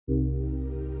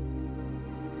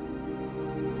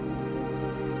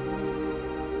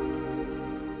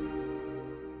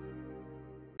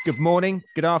Good morning,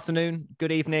 good afternoon,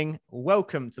 good evening.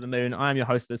 Welcome to the Moon. I am your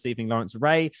host this evening, Lawrence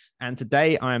Ray, and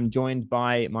today I am joined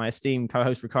by my esteemed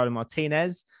co-host Ricardo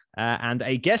Martinez and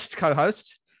a guest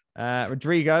co-host,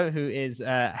 Rodrigo, who is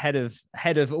head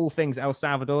of all things El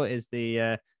Salvador, is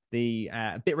the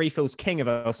Bitrefill's king of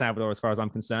El Salvador, as far as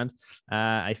I'm concerned.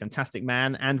 A fantastic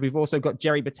man. And we've also got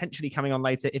Jerry potentially coming on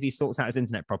later if he sorts out his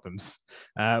internet problems.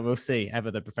 We'll see, ever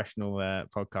the professional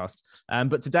podcast.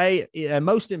 But today,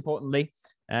 most importantly,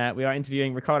 we are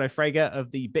interviewing Ricardo Frega of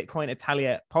the Bitcoin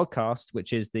Italia podcast,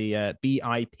 which is the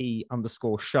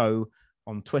BIP_show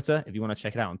on Twitter, if you want to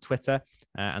check it out on Twitter.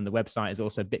 And the website is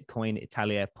also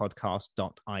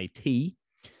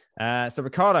bitcoinitaliapodcast.it. So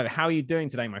Ricardo, how are you doing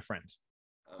today, my friend?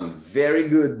 I'm very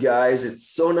good, guys. It's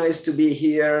so nice to be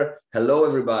here. Hello,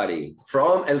 everybody.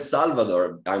 From El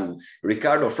Salvador, I'm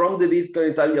Ricardo from the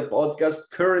Bitcoin Italia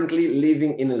podcast, currently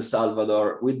living in El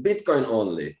Salvador with Bitcoin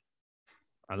only.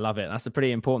 I love it. That's a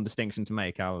pretty important distinction to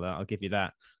make. I'll give you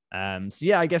that. So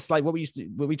yeah, I guess like what we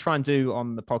try and do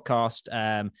on the podcast,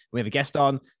 we have a guest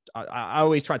on. I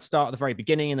always try to start at the very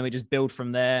beginning and then we just build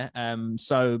from there.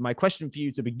 So my question for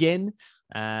you to begin,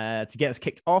 to get us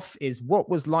kicked off, is what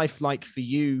was life like for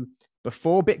you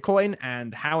before Bitcoin,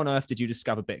 and how on earth did you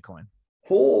discover Bitcoin?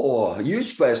 Oh,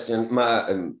 huge question.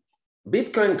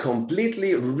 Bitcoin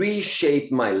completely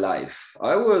reshaped my life.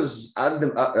 I was at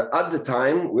the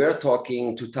time, we're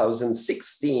talking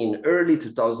 2016, early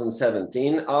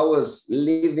 2017, I was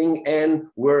living and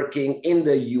working in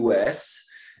the US,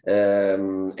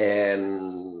 and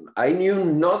I knew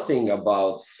nothing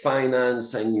about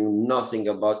finance. I knew nothing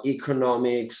about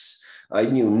economics. I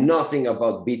knew nothing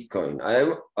about Bitcoin.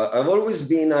 I've always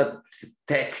been a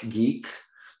tech geek.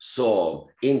 So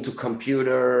into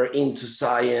computer, into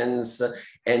science.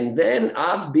 And then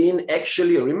I've been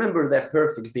actually, remember that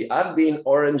perfectly, I've been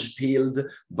orange pilled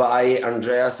by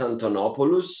Andreas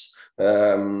Antonopoulos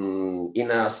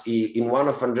in one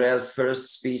of Andreas'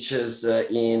 first speeches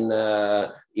in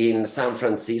San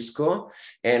Francisco.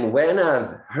 And when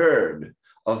I've heard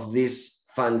of this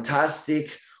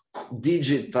fantastic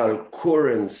digital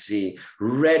currency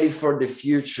ready for the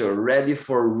future, ready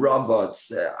for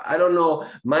robots, I don't know,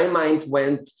 my mind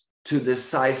went to the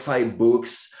sci-fi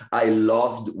books I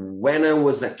loved when I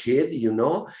was a kid,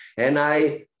 and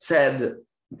I said,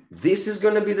 this is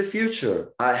going to be the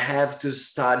future. I have to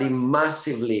study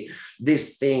massively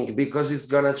this thing because it's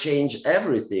going to change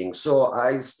everything. So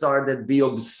I started be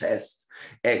obsessed,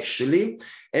 actually.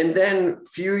 And then a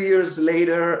few years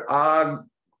later,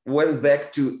 went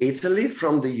back to Italy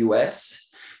from the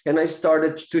US, and I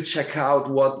started to check out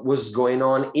what was going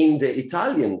on in the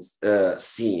Italian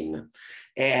scene.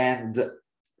 And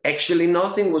actually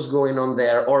nothing was going on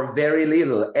there, or very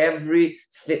little. Every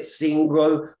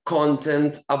single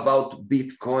content about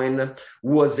Bitcoin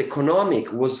was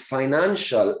economic, was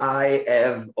financial. I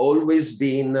have always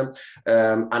been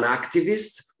an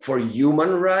activist for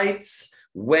human rights.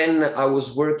 When I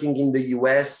was working in the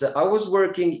US, I was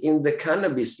working in the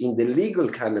legal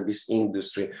cannabis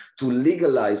industry to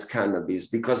legalize cannabis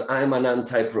because I'm an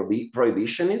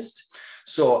anti-prohibitionist.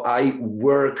 So I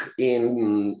work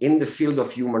in the field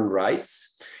of human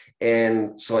rights.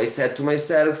 And so I said to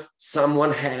myself,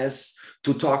 someone has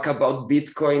to talk about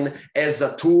Bitcoin as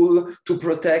a tool to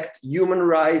protect human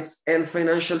rights and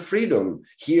financial freedom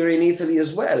here in Italy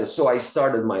as well. So I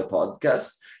started my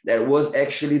podcast. That was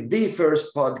actually the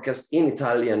first podcast in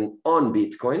Italian on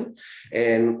Bitcoin.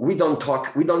 And we don't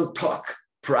talk.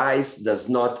 Price does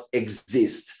not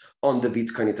exist on the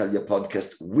Bitcoin Italia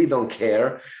podcast. We don't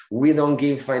care. We don't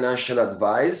give financial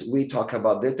advice. We talk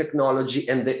about the technology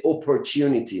and the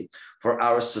opportunity for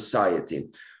our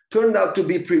society. Turned out to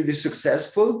be pretty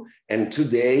successful. And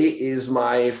today is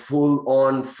my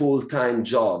full-time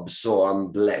job. So I'm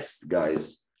blessed,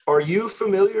 guys. Are you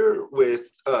familiar with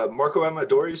Marco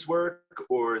Amadori's work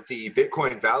or the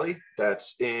Bitcoin Valley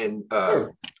that's in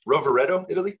Rovereto,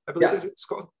 Italy, I believe it's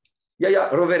called? Yeah,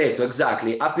 Rovereto,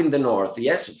 exactly, up in the north.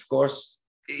 Yes, of course.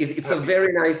 It's a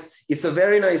very nice,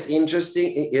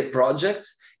 interesting project.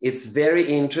 It's very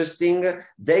interesting.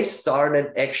 They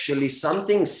started actually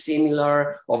something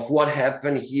similar of what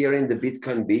happened here in the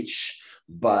Bitcoin Beach,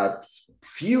 but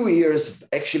few years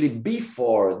actually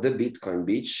before the Bitcoin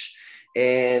Beach.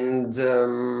 And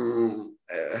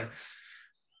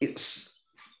it's,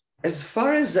 as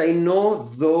far as I know,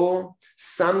 though,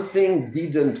 something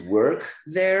didn't work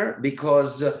there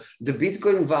because the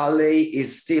Bitcoin Valley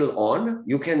is still on.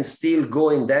 You can still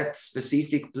go in that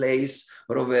specific place,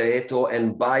 Rovereto,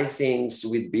 and buy things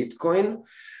with Bitcoin.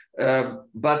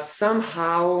 But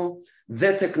somehow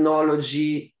the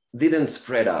technology didn't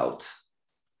spread out.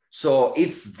 So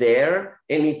it's there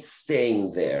and it's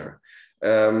staying there.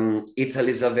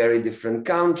 Italy is a very different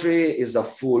country, is a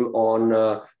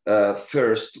full-on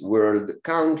first world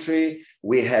country.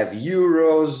 We have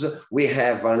euros, we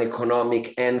have an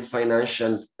economic and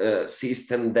financial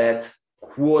system that,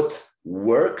 quote,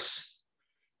 works.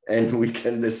 And we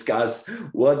can discuss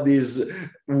what these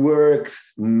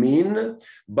works mean,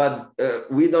 but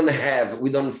we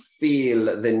don't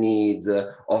feel the need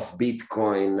of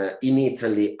Bitcoin in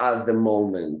Italy at the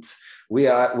moment. We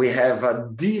have a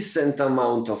decent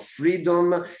amount of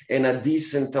freedom and a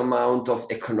decent amount of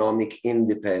economic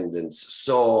independence.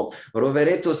 So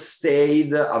Rovereto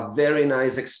stayed a very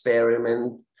nice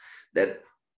experiment that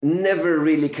never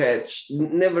really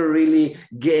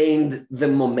gained the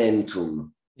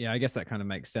momentum. Yeah, I guess that kind of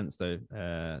makes sense though,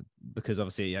 because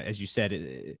obviously, as you said,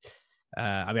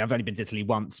 I mean, I've only been to Italy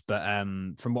once, but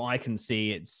from what I can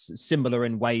see, it's similar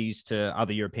in ways to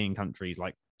other European countries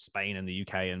like Spain and the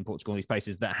UK and Portugal, these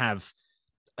places that have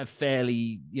a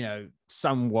fairly,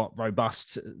 somewhat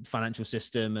robust financial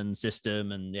system and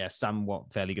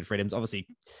somewhat fairly good freedoms. Obviously,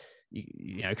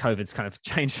 COVID's kind of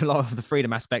changed a lot of the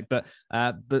freedom aspect, but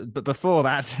before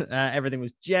that, everything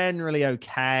was generally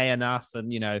okay enough,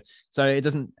 and so it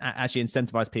doesn't actually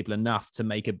incentivize people enough to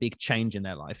make a big change in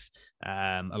their life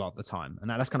a lot of the time. And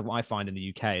that's kind of what I find in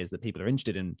the UK is that people are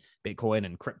interested in Bitcoin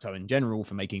and crypto in general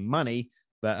for making money,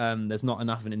 but there's not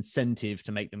enough of an incentive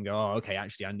to make them go, oh, okay,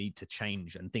 actually, I need to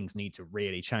change and things need to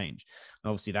really change. And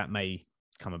obviously, that may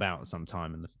come about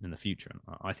sometime in the future,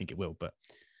 and I think it will, but.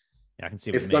 I can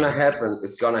see it's going to happen.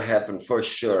 It's going to happen for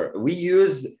sure. We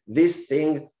use this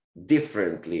thing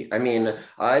differently. I mean,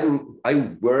 I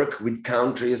work with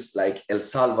countries like El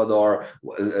Salvador,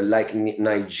 like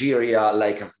Nigeria,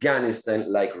 like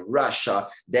Afghanistan, like Russia.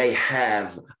 They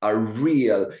have a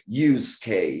real use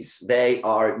case. They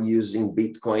are using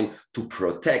Bitcoin to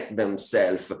protect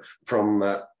themselves from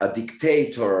a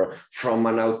dictator, from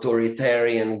an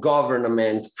authoritarian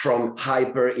government, from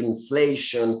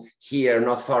hyperinflation here,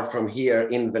 not far from here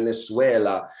in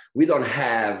Venezuela. We don't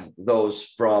have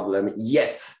those problems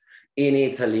yet in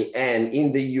Italy and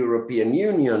in the European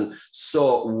Union.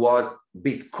 So what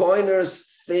Bitcoiners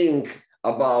think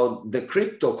about the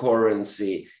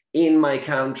cryptocurrency in my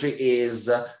country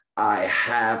is I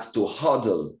have to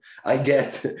hodl. I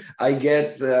get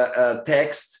a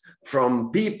text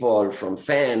from people, from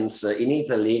fans in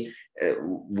Italy,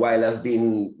 while I've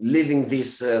been living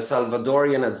this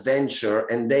Salvadorian adventure,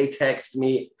 and they text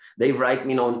me, they write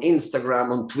me on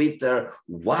Instagram, on Twitter,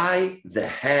 why the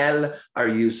hell are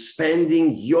you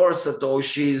spending your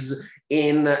Satoshis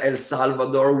in El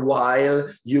Salvador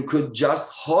while you could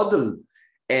just hodl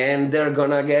and they're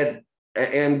gonna get,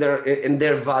 and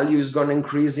their value is gonna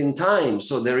increase in time.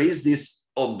 So there is this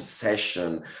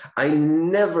obsession. I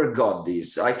never got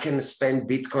this. I can spend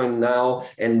Bitcoin now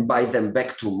and buy them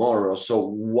back tomorrow. So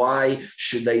why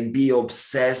should I be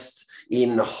obsessed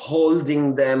in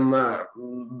holding them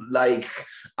like,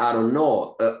 I don't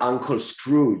know, Uncle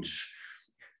Scrooge?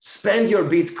 Spend your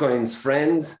Bitcoins,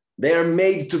 friend. They're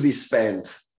made to be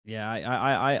spent.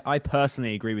 Yeah, I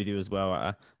personally agree with you as well.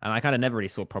 And I kind of never really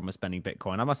saw a problem with spending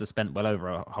Bitcoin. I must have spent well over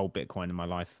a whole Bitcoin in my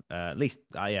life, at least.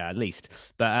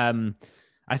 But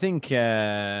I think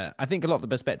a lot of the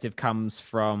perspective comes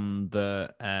from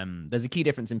there's a key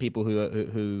difference in people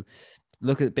who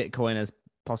look at Bitcoin as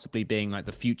possibly being like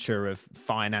the future of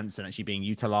finance and actually being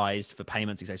utilized for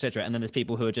payments, etc. And then there's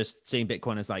people who are just seeing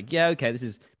Bitcoin as like, yeah, okay, this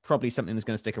is probably something that's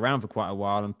going to stick around for quite a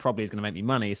while and probably is going to make me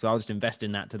money. So I'll just invest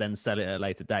in that to then sell it at a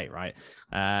later date, right?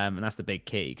 And that's the big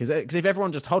key. Because if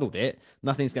everyone just hodled it,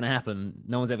 nothing's going to happen.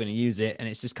 No one's ever going to use it. And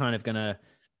it's just kind of going to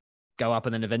go up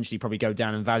and then eventually probably go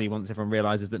down in value once everyone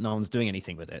realizes that no one's doing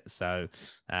anything with it. So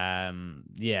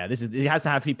it has to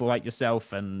have people like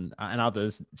yourself and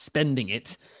others spending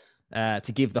it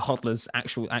to give the hodlers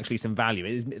actually some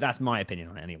value. That's my opinion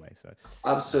on it anyway. So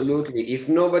absolutely. If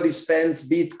nobody spends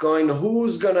Bitcoin,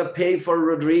 who's gonna pay for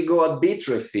Rodrigo at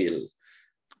Bitrefill?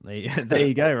 There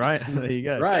you go, right? There you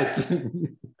go. Right.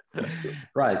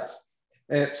 Right.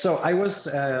 So I was,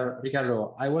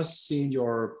 Ricardo, I was seeing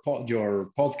your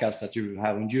podcast that you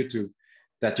have on YouTube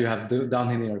that you have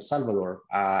done in El Salvador.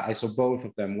 I saw both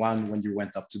of them. One when you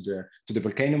went up to the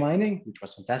volcano mining, which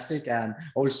was fantastic, and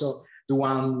also the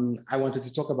one I wanted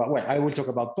to talk about. Well, I will talk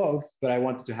about both, but I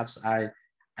wanted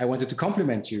to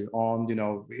compliment you on,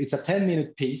 it's a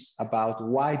 10-minute piece about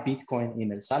why Bitcoin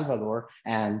in El Salvador,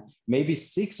 and maybe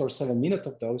 6 or 7 minutes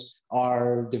of those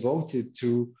are devoted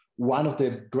to one of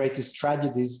the greatest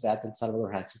tragedies that El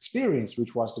Salvador has experienced,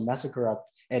 which was the massacre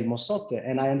El Mozote.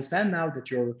 And I understand now that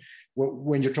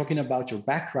when you're talking about your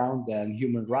background and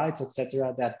human rights,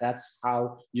 etc., that's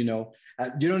how, you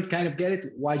don't kind of get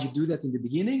it why you do that in the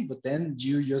beginning, but then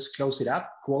you just close it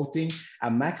up, quoting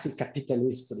a Marxist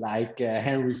capitalist like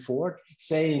Henry Ford,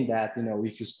 saying that,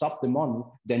 if you stop the money,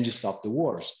 then you stop the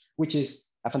wars, which is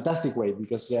a fantastic way,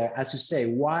 because as you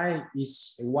say, why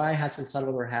has El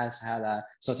Salvador has had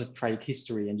such a tragic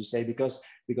history? And you say because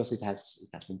it has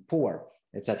been poor,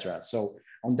 etc. So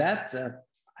on that,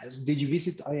 did you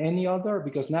visit any other?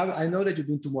 Because now I know that you've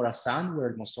been to Morazan,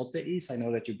 where Mozote is. I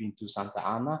know that you've been to Santa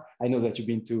Ana. I know that you've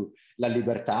been to La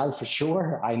Libertad for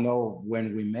sure. I know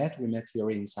when we met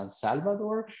here in San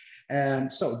Salvador.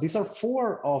 And so these are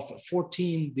 4 of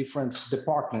 14 different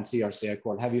departments here, as they are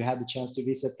called. Have you had the chance to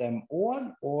visit them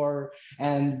all?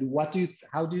 And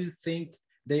how do you think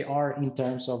they are in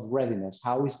terms of readiness?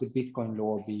 How is the Bitcoin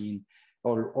law being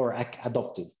or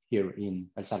adopted here in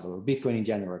El Salvador, Bitcoin in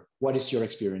general? What is your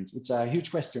experience? It's a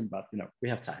huge question, but we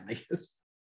have time, I guess.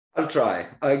 I'll try.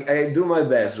 I do my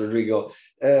best, Rodrigo.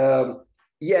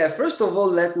 Yeah, first of all,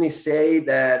 let me say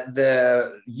that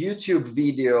the YouTube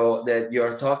video that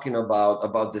you're talking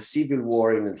about the civil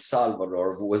war in El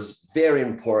Salvador, was very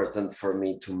important for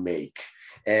me to make.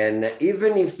 And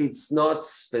even if it's not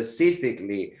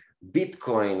specifically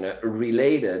Bitcoin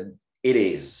related, it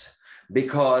is.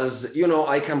 Because,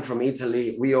 I come from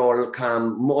Italy,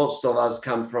 most of us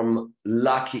come from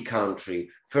lucky country,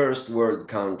 first world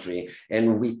country,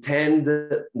 and we tend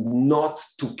not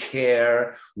to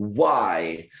care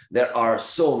why there are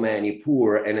so many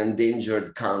poor and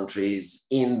endangered countries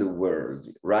in the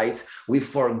world, right? We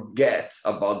forget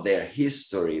about their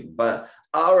history, but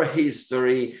our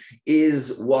history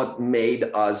is what made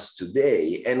us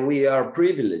today, and we are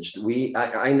privileged.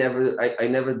 I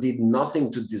never did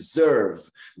nothing to deserve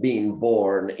being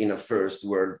born in a first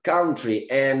world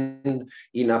country and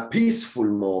in a peaceful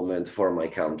moment for my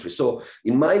country. So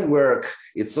in my work,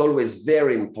 it's always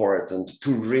very important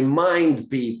to remind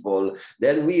people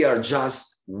that we are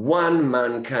just one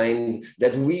mankind,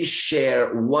 that we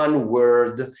share one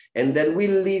word, and that we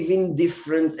live in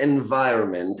different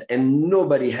environment, and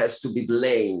nobody has to be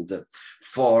blamed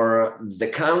for the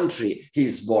country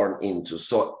he's born into.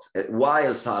 So why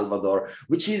El Salvador,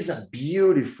 which is a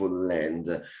beautiful land,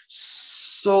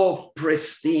 so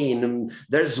pristine,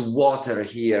 there's water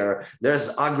here,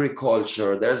 there's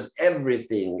agriculture, there's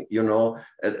everything,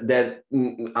 that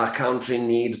a country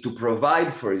needs to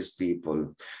provide for its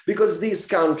people. Because this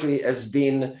country has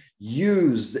been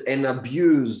used and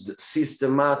abused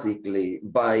systematically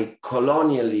by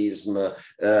colonialism,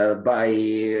 by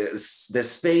the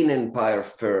Spain Empire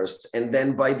first, and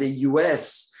then by the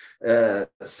US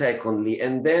secondly,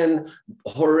 and then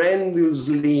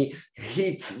horrendously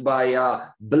hit by a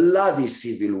bloody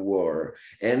civil war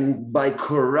and by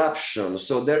corruption.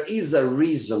 So there is a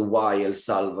reason why El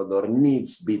Salvador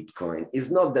needs Bitcoin. It's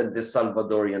not that the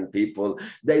Salvadorian people,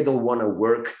 they don't want to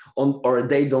work on, or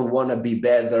they don't want to be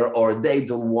better, or they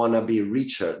don't want to be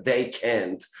richer. They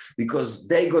can't, because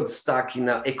they got stuck in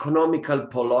an economical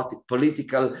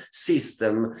political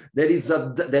system that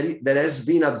has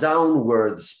been a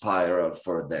downward spiral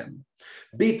for them.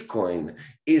 Bitcoin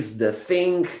is the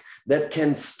thing that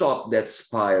can stop that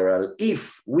spiral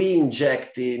if we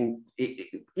inject it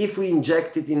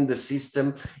in the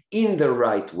system in the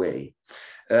right way.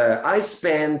 I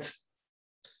spent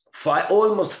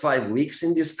almost 5 weeks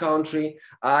in this country.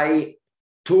 I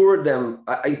toured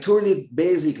it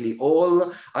basically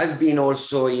all. I've been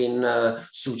also in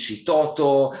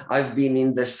Suchitoto, I've been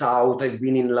in the south, I've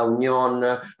been in La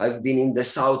Union, I've been in the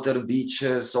southern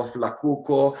beaches of La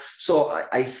Cuco. So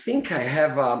I think I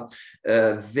have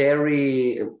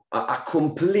a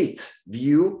complete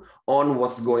view on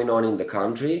what's going on in the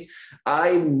country.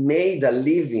 I made a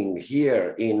living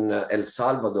here in El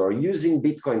Salvador using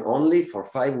Bitcoin only for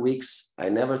 5 weeks. I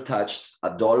never touched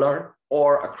 $1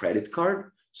 or a credit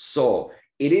card. So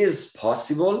it is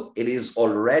possible. It is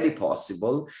already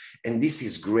possible. And this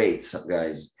is great,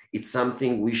 guys. It's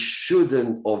something we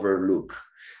shouldn't overlook.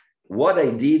 What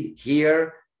I did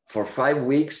here for 5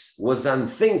 weeks was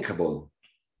unthinkable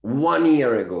 1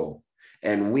 year ago.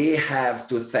 And we have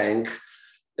to thank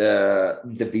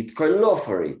the Bitcoin law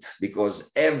for it,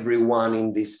 because everyone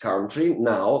in this country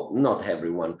now, not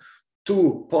everyone,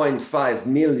 2.5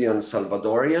 million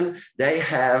Salvadorian, they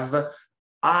have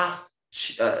a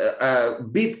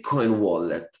Bitcoin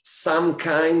wallet,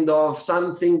 something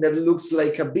that looks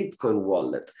like a Bitcoin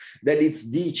wallet, that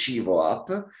it's the Chivo app,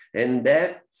 and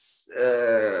that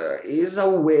is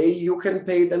a way you can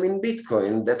pay them in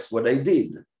Bitcoin. That's what I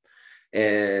did.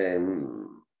 And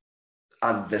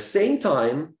at the same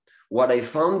time, what I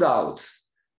found out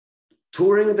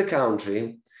touring the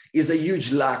country is a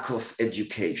huge lack of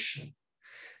education.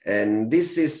 And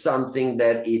this is something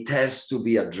that it has to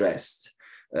be addressed.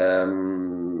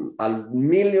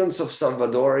 Millions of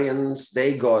Salvadorians,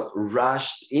 they got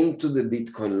rushed into the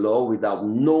Bitcoin law without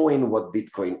knowing what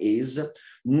Bitcoin is.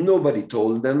 Nobody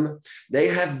told them. They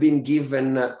have been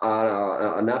given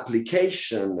an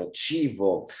application,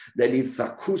 Chivo, that it's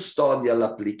a custodial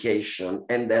application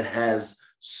and that has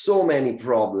so many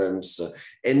problems,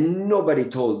 and nobody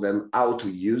told them how to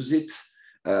use it.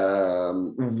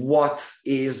 What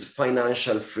is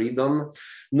financial freedom?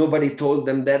 Nobody told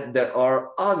them that there are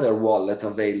other wallets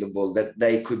available that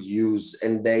they could use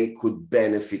and they could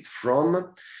benefit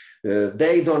from.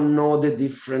 They don't know the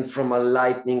difference from a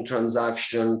Lightning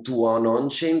transaction to an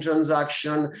on-chain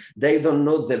transaction. They don't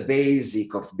know the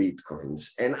basic of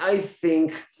Bitcoins. And I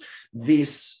think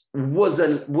this was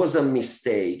a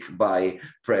mistake by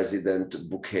President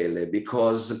Bukele,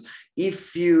 because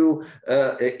if you,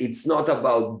 it's not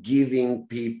about giving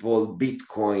people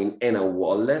Bitcoin and a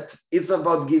wallet, it's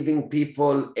about giving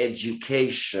people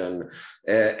education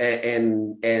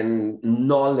and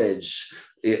knowledge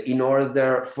in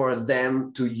order for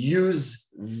them to use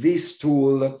this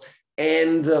tool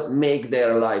and make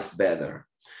their life better.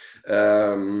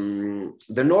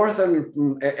 The northern,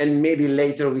 and maybe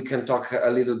later we can talk a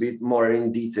little bit more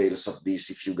in details of this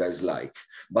if you guys like.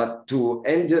 But to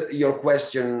end your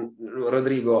question,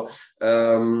 Rodrigo,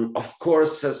 of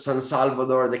course, San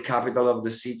Salvador, the capital of the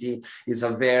city, is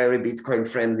a very Bitcoin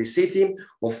friendly city.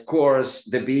 Of course,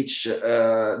 the beach,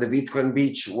 the Bitcoin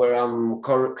beach where I'm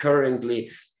currently,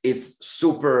 it's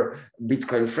super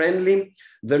Bitcoin friendly.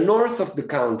 The north of the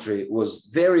country was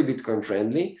very Bitcoin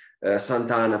friendly.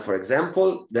 Santa Ana, for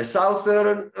example. The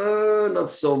southern,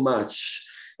 not so much.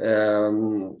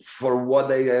 For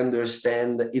what I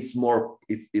understand, it's more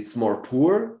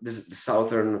poor. This is the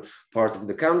southern part of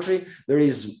the country. There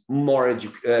is more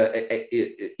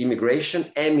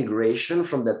emigration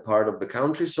from that part of the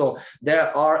country. So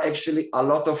there are actually a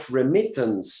lot of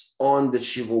remittance on the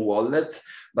Chivo wallet,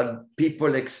 but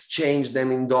people exchange them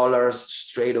in dollars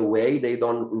straight away. They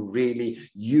don't really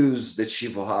use the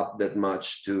Chivo hub that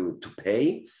much to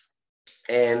pay.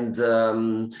 And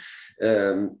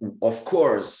of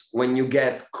course, when you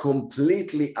get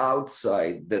completely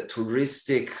outside the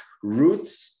touristic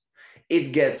routes,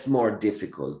 it gets more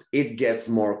difficult. It gets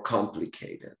more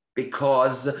complicated,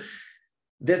 because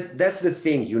that's the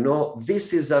thing, you know,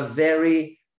 this is a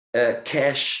very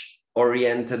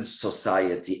cash-oriented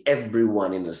society.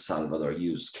 Everyone in El Salvador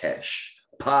uses cash,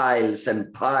 piles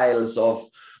and piles of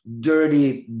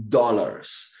dirty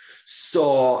dollars.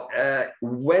 So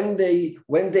when they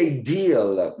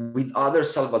deal with other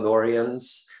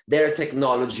Salvadorians, their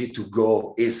technology to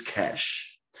go is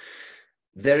cash.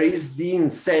 There is the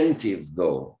incentive,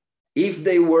 though. If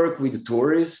they work with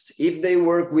tourists, if they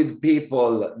work with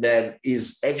people that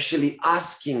is actually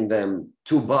asking them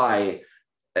to buy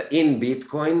in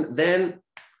Bitcoin, then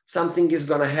something is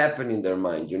going to happen in their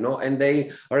mind, you know, and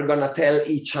they are going to tell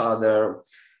each other,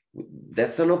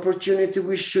 that's an opportunity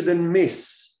we shouldn't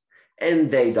miss.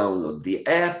 And they download the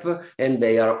app and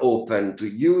they are open to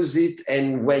use it.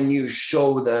 And when you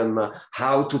show them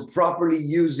how to properly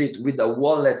use it with a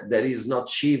wallet that is not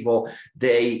Chivo,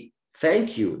 they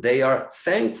thank you. They are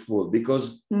thankful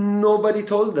because nobody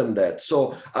told them that.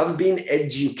 So I've been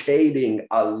educating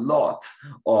a lot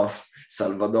of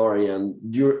Salvadorian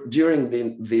during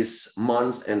this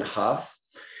month and a half.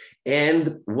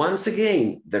 And once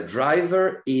again, the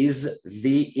driver is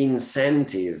the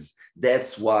incentive.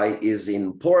 That's why it is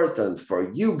important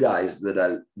for you guys that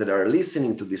are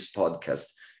listening to this podcast.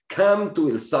 Come to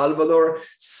El Salvador,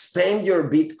 spend your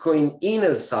Bitcoin in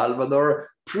El Salvador,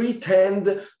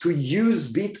 pretend to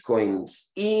use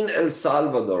Bitcoins in El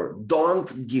Salvador. Don't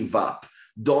give up.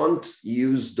 Don't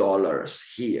use dollars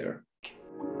here.